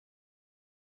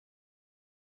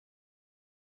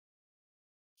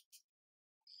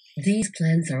These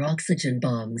plants are oxygen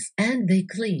bombs, and they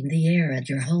clean the air at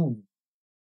your home.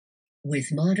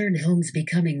 With modern homes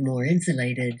becoming more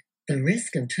insulated, the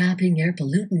risk of trapping air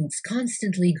pollutants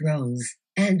constantly grows,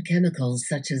 and chemicals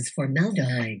such as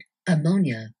formaldehyde,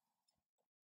 ammonia,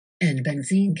 and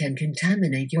benzene can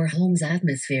contaminate your home's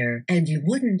atmosphere, and you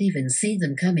wouldn't even see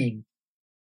them coming.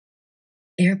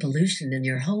 Air pollution in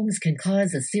your homes can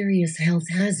cause a serious health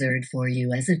hazard for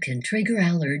you, as it can trigger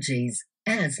allergies,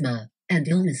 asthma, and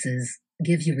illnesses,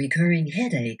 give you recurring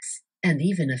headaches, and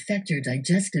even affect your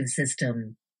digestive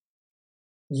system.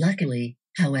 Luckily,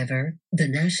 however, the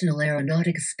National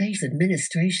Aeronautics Space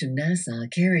Administration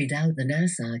 (NASA) carried out the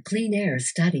NASA Clean Air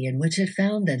study, in which it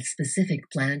found that specific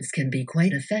plants can be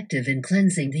quite effective in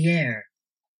cleansing the air.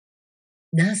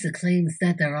 NASA claims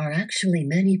that there are actually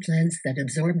many plants that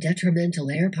absorb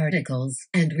detrimental air particles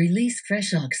and release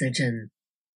fresh oxygen.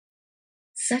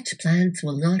 Such plants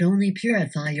will not only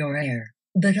purify your air,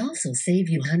 but also save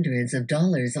you hundreds of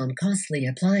dollars on costly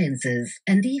appliances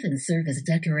and even serve as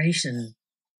decoration.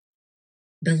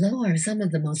 Below are some of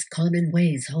the most common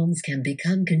ways homes can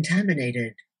become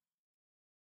contaminated.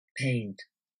 Paint.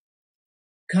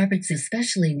 Carpets,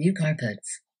 especially new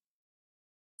carpets.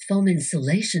 Foam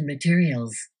insulation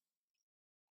materials.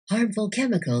 Harmful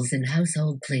chemicals in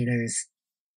household cleaners.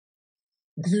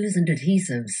 Glues and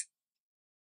adhesives.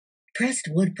 Pressed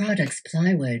wood products,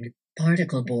 plywood,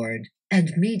 particle board,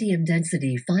 and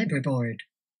medium-density fiberboard.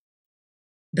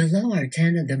 Below are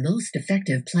 10 of the most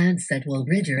effective plants that will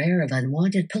rid your air of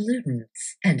unwanted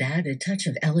pollutants and add a touch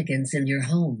of elegance in your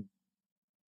home.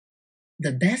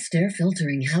 The best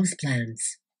air-filtering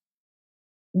houseplants.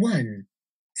 1.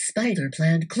 Spider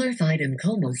plant, Chlorphytum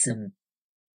comosum.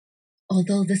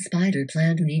 Although the spider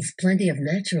plant needs plenty of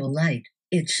natural light,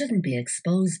 it shouldn't be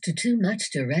exposed to too much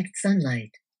direct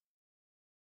sunlight.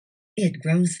 It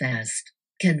grows fast,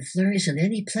 can flourish in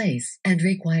any place, and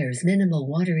requires minimal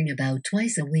watering, about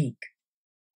twice a week.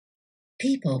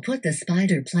 People put the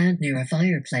spider plant near a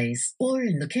fireplace or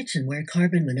in the kitchen where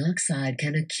carbon monoxide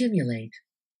can accumulate.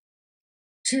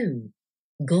 2.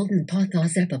 Golden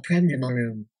Pothos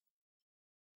epipremnimorum.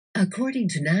 According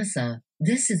to NASA,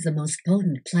 this is the most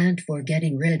potent plant for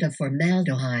getting rid of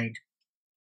formaldehyde.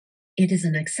 It is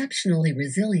an exceptionally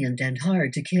resilient and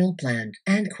hard-to-kill plant,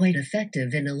 and quite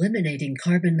effective in eliminating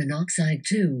carbon monoxide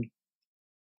too.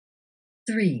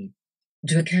 3.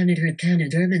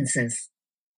 Dracanidracanidermensis.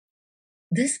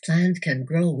 This plant can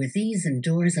grow with ease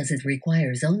indoors, as it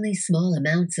requires only small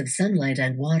amounts of sunlight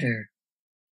and water.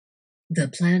 The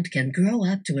plant can grow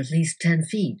up to at least 10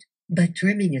 feet, but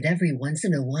trimming it every once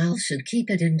in a while should keep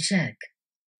it in check.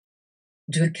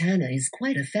 Dracana is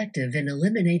quite effective in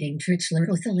eliminating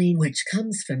trichloroethylene, which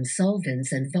comes from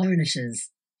solvents and varnishes.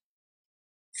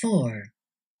 4.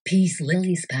 Peace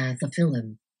lilies,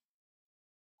 Pathophyllum.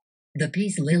 The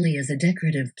peace lily is a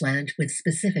decorative plant with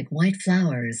specific white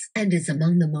flowers and is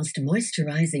among the most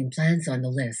moisturizing plants on the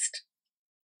list.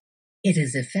 It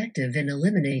is effective in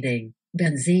eliminating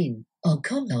benzene,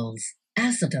 alcohols,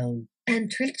 acetone, and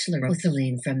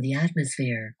trichloroethylene from the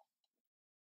atmosphere.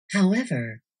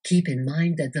 However, keep in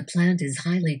mind that the plant is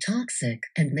highly toxic,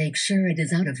 and make sure it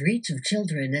is out of reach of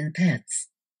children and pets.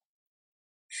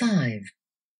 5.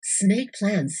 Snake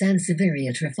plant,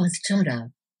 Sansevieria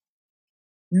trifasciata.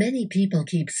 Many people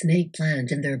keep snake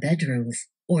plant in their bedrooms,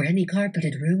 or any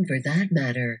carpeted room for that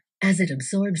matter, as it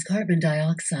absorbs carbon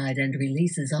dioxide and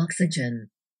releases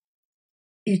oxygen.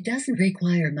 It doesn't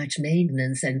require much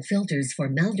maintenance and filters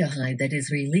formaldehyde that is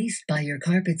released by your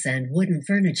carpets and wooden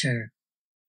furniture.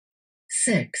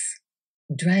 6.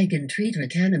 Dragon tree,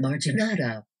 Dracana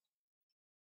marginata.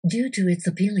 Due to its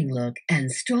appealing look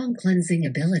and strong cleansing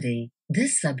ability,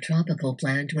 this subtropical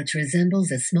plant, which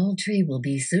resembles a small tree, will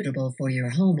be suitable for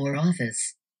your home or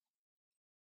office.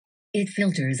 It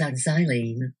filters out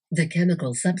xylene, the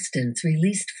chemical substance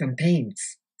released from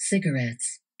paints,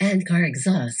 cigarettes, and car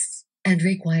exhausts, and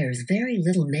requires very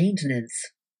little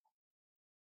maintenance.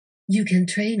 You can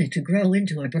train it to grow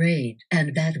into a braid,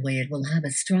 and that way it will have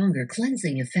a stronger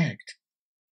cleansing effect.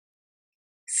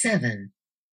 7.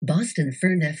 Boston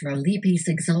fern, Epherolepis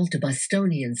exalta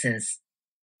bostoniensis.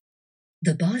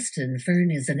 The Boston fern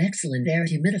is an excellent air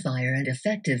humidifier and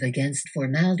effective against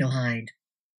formaldehyde.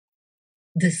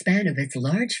 The span of its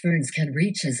large ferns can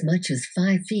reach as much as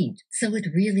 5 feet, so it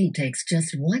really takes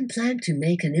just one plant to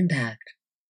make an impact.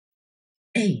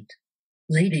 8.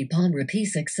 Lady Palm,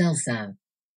 Rapis excelsa.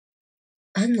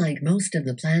 Unlike most of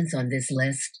the plants on this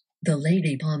list, the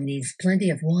lady palm needs plenty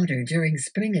of water during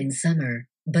spring and summer,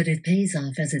 but it pays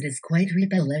off as it is quite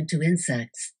repellent to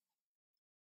insects.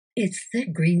 Its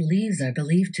thick green leaves are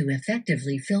believed to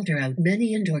effectively filter out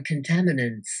many indoor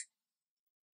contaminants.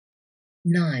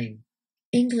 9.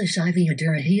 English ivy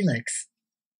Hedera helix.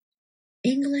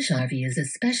 English ivy is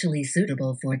especially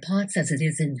suitable for pots as it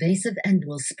is invasive and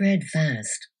will spread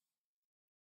fast.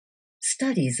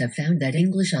 Studies have found that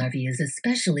English ivy is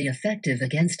especially effective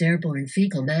against airborne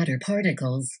fecal matter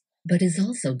particles, but is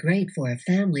also great for a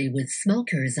family with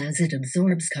smokers as it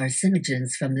absorbs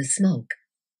carcinogens from the smoke.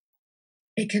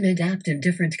 It can adapt in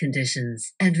different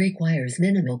conditions and requires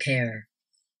minimal care.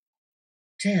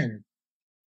 10.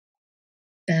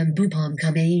 Bamboo palm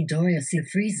Camei Doria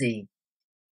Freezy.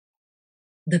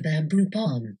 The bamboo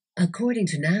palm, according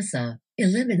to NASA,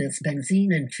 eliminates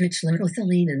benzene and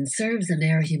trichloroethylene and serves an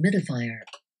air humidifier.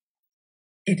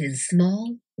 It is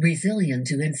small, resilient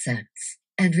to insects,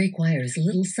 and requires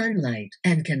little sunlight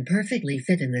and can perfectly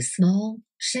fit in the small,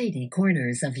 shady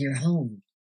corners of your home.